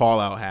this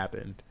fallout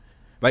happened.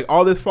 Like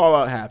all this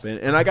fallout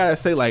happened, and I gotta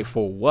say, like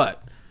for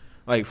what?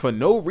 Like for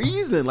no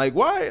reason. Like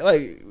why?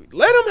 Like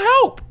let him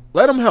help.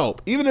 Let him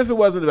help, even if it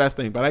wasn't the best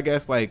thing. But I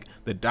guess like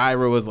the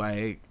diver was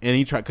like, and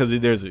he tried because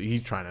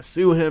he's trying to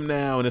sue him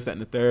now, and this, that,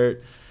 and the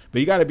third.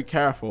 But you got to be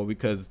careful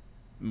because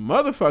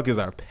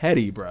motherfuckers are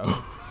petty, bro.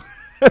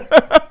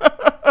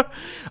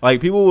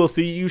 Like people will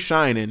see you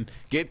shining,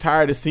 get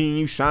tired of seeing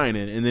you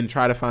shining, and then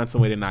try to find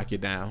some way to knock you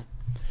down.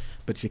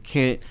 But you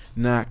can't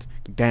knock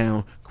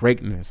down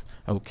greatness,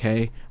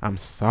 okay? I'm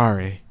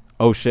sorry.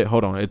 Oh shit,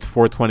 hold on. It's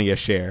 $4.20 a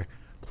share.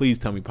 Please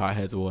tell me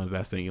potheads will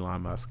invest in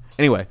Elon Musk.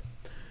 Anyway.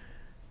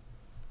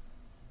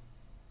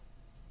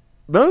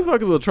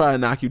 Motherfuckers will try to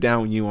knock you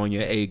down when you on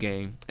your A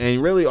game.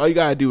 And really, all you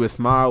gotta do is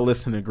smile,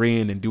 listen, agree,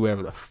 and do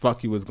whatever the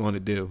fuck you was going to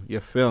do. You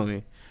feel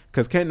me?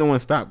 Because can't no one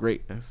stop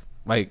greatness.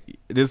 Like,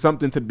 there's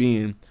something to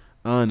being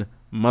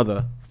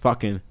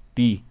unmotherfucking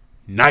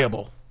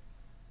deniable.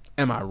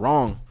 Am I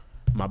wrong,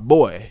 my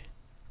boy?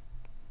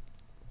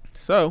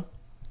 So,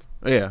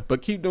 yeah.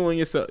 But keep doing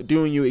you,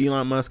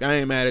 Elon Musk. I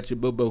ain't mad at you,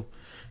 boo-boo.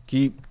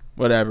 Keep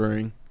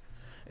whatevering.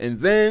 And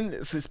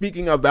then,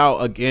 speaking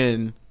about,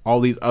 again,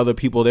 all these other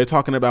people, they're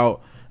talking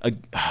about,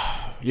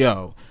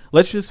 yo,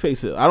 let's just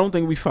face it. I don't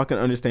think we fucking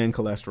understand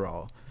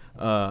cholesterol.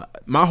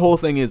 My whole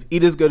thing is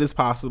eat as good as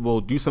possible,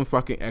 do some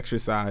fucking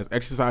exercise.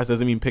 Exercise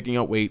doesn't mean picking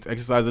up weights.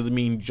 Exercise doesn't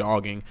mean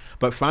jogging.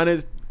 But find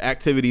an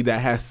activity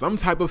that has some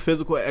type of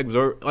physical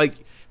exert, like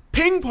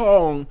ping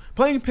pong.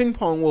 Playing ping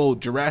pong will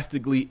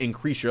drastically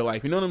increase your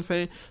life. You know what I'm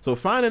saying? So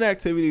find an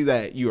activity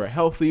that you are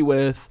healthy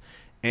with,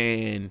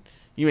 and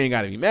you ain't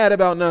got to be mad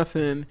about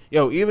nothing.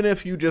 Yo, even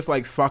if you just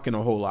like fucking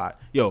a whole lot.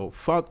 Yo,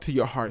 fuck to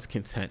your heart's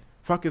content.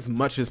 Fuck as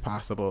much as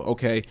possible,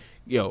 okay?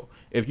 Yo,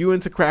 if you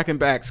into cracking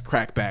backs,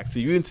 crack backs. If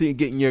you into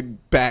getting your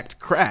back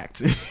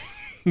cracked,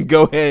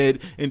 go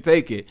ahead and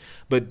take it.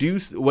 But do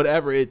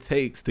whatever it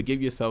takes to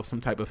give yourself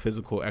some type of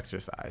physical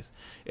exercise.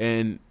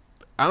 And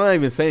I'm not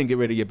even saying get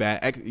rid of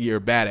your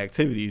bad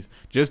activities.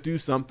 Just do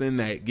something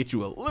that gets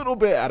you a little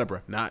bit out of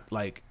breath. Not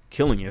like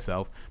killing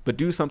yourself, but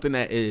do something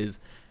that is...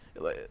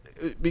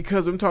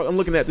 Because I'm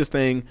looking at this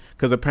thing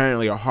because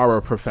apparently a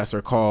horror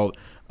professor called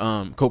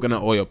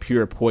coconut oil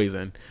pure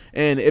poison,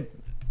 and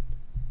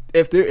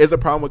if there is a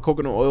problem with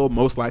coconut oil,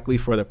 most likely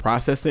for the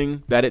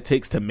processing that it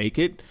takes to make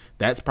it,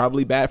 that's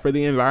probably bad for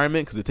the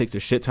environment because it takes a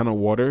shit ton of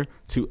water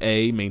to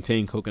A,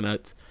 maintain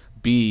coconuts,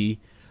 B,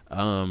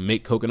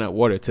 make coconut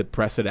water to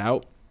press it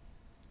out.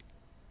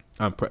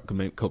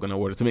 Make coconut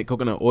water to make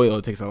coconut oil,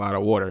 it takes a lot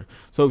of water.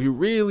 So if you're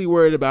really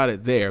worried about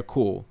it there,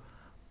 cool.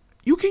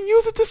 You can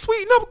use it to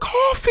sweeten up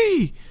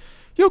coffee.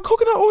 Yo,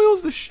 coconut oil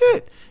is the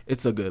shit.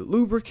 It's a good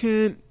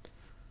lubricant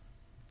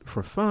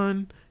for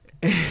fun.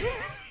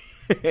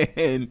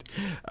 And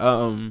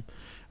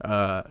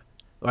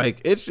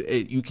like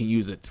you can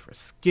use it for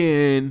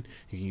skin.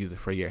 You can use it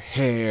for your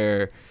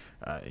hair.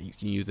 You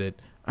can use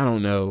it, I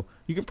don't know.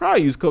 You can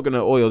probably use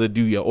coconut oil to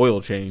do your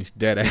oil change.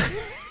 Dead.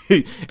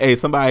 Hey,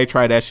 somebody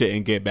try that shit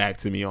and get back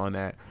to me on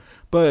that.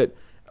 But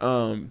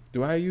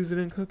do I use it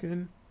in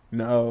cooking?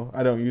 No,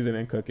 I don't use it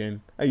in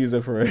cooking. I use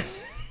it for...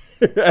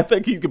 I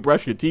think you can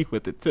brush your teeth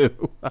with it,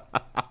 too.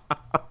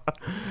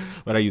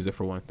 But I use it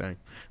for one thing.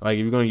 Like,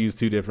 if you're going to use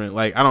two different...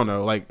 Like, I don't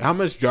know. Like, how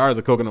much jars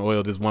of coconut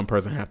oil does one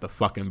person have to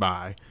fucking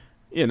buy?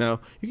 You know?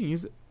 You can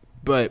use it.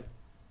 But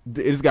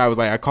this guy was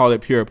like, I called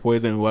it pure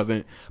poison. It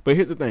wasn't. But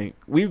here's the thing.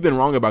 We've been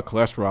wrong about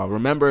cholesterol.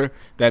 Remember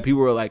that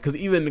people were like... Because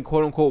even the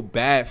quote-unquote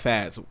bad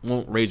fats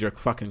won't raise your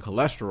fucking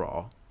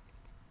cholesterol.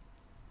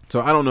 So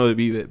I don't know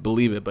to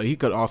believe it, but he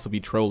could also be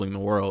trolling the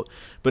world.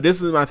 But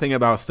this is my thing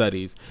about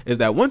studies, is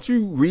that once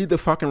you read the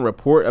fucking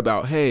report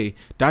about, hey, ...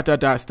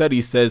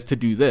 study says to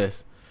do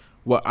this,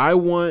 what I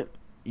want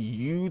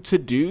you to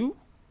do,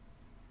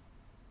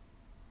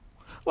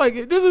 like,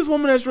 there's this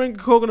woman that's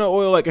drinking coconut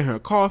oil, like, in her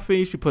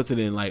coffee. She puts it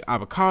in, like,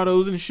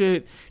 avocados and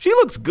shit. She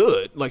looks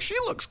good. Like, she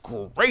looks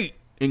great.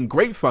 in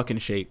great fucking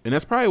shape, and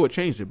that's probably what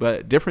changed it.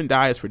 But different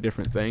diets for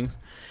different things.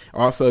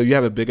 Also, you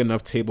have a big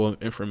enough table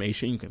of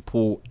information, you can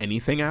pull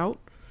anything out,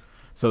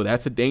 so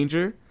that's a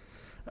danger.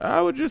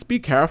 I would just be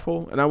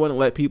careful, and I wouldn't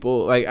let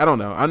people, like, I don't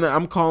know.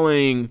 I'm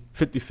calling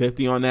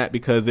 50-50 on that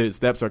because the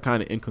steps are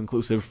kind of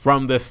inconclusive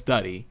from the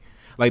study.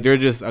 Like, there are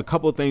just a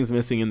couple of things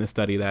missing in the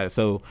study that,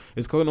 so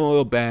is coconut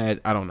oil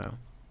bad? I don't know.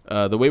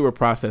 The way we're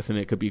processing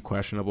it could be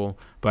questionable,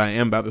 but I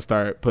am about to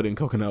start putting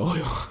coconut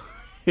oil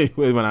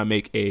when I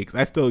make eggs.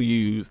 I still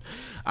use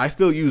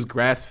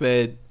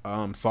grass-fed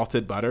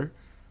salted butter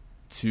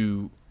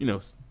to,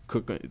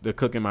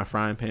 cook in my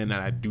frying pan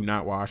that I do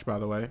not wash, by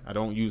the way. I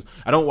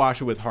don't wash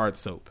it with hard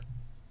soap.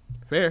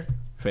 Fair.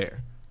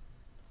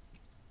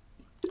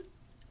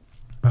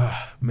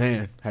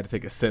 Man, I had to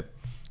take a sip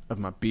of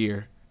my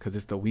beer because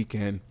it's the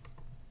weekend.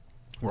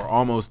 We're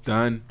almost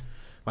done.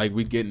 Like,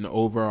 we getting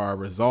over our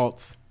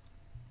results.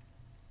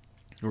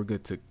 We're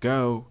good to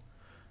go.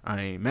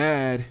 I ain't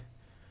mad.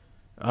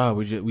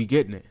 We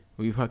getting it.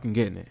 We fucking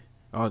getting it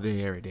all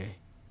day, every day.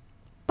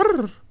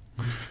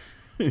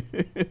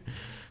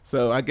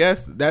 So I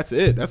guess that's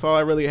it. That's all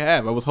I really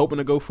have. I was hoping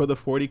to go for the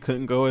 40,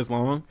 couldn't go as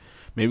long.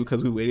 Maybe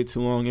because we waited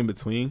too long in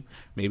between.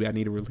 Maybe I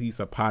need to release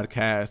a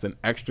podcast, an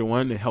extra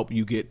one, to help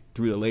you get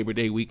through the Labor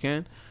Day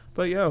weekend.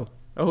 But yo,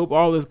 I hope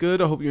all is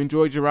good. I hope you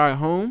enjoyed your ride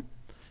home.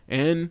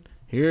 And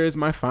here is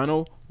my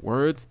final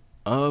words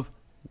of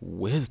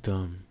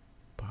wisdom.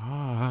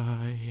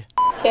 Bye.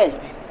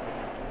 Kendrick,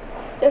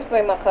 just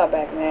bring my car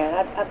back,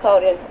 man. I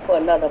called in for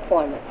another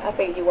appointment. I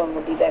figured you weren't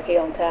going to be back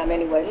here on time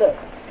anyway. Look,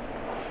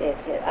 shit.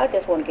 I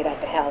just want to get out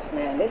the house,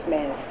 man. This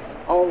man's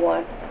on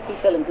one. He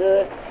feeling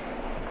good.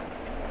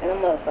 And a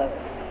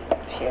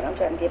motherfucker. Shit, I'm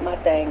trying to get my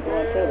thing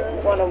going, too.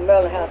 I'm going to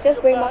Maryland house.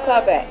 Just bring my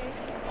car back.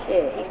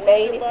 Shit, he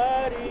faded.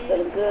 He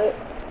feeling good.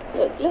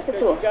 Look, listen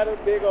to him. You got a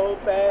big old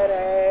fat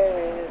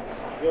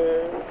ass,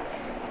 girl.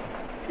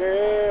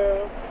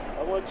 Girl,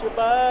 I want your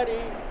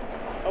body.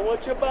 I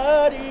want your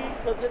body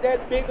because of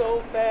that big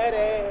old fat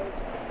ass,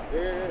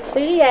 girl.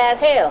 See, he as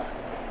hell.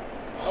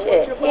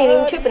 Shit, he ain't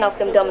even tripping off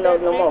them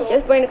dominoes no more.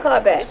 Just bring the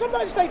car back. Did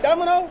somebody say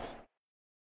dominoes?